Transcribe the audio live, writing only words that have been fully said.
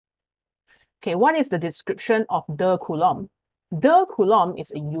Okay, what is the description of the Coulomb? The Coulomb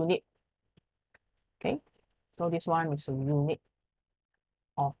is a unit. Okay, so this one is a unit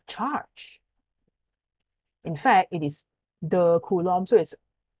of charge. In fact, it is the Coulomb, so it's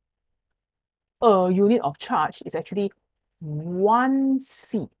a unit of charge. It's actually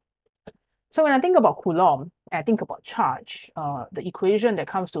 1C. So when I think about Coulomb, and I think about charge, the equation that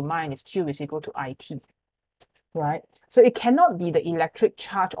comes to mind is Q is equal to IT, right? So it cannot be the electric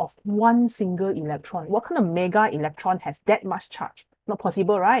charge of one single electron. What kind of mega electron has that much charge? Not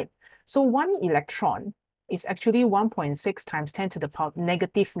possible, right? So one electron is actually 1.6 times 10 to the power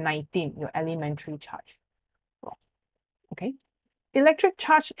negative 19, your elementary charge. Okay. Electric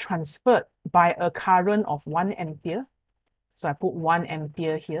charge transferred by a current of 1 ampere. So I put 1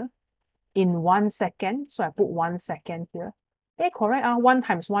 ampere here. In 1 second, so I put 1 second here. Correct. 1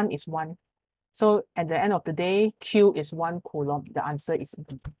 times 1 is 1. So at the end of the day, Q is 1 Coulomb. The answer is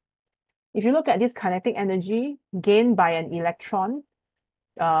B. If you look at this kinetic energy gained by an electron,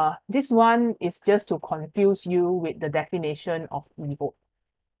 this one is just to confuse you with the definition of E volt.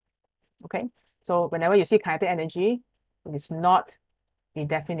 Okay, so whenever you see kinetic energy, it is not a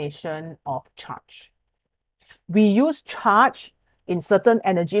definition of charge. We use charge in certain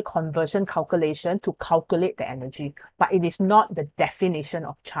energy conversion calculation to calculate the energy, but it is not the definition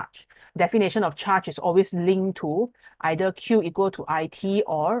of charge. Definition of charge is always linked to either Q equal to IT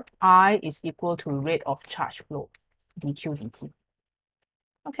or I is equal to rate of charge flow, dQ dt.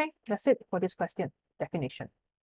 Okay, that's it for this question, definition.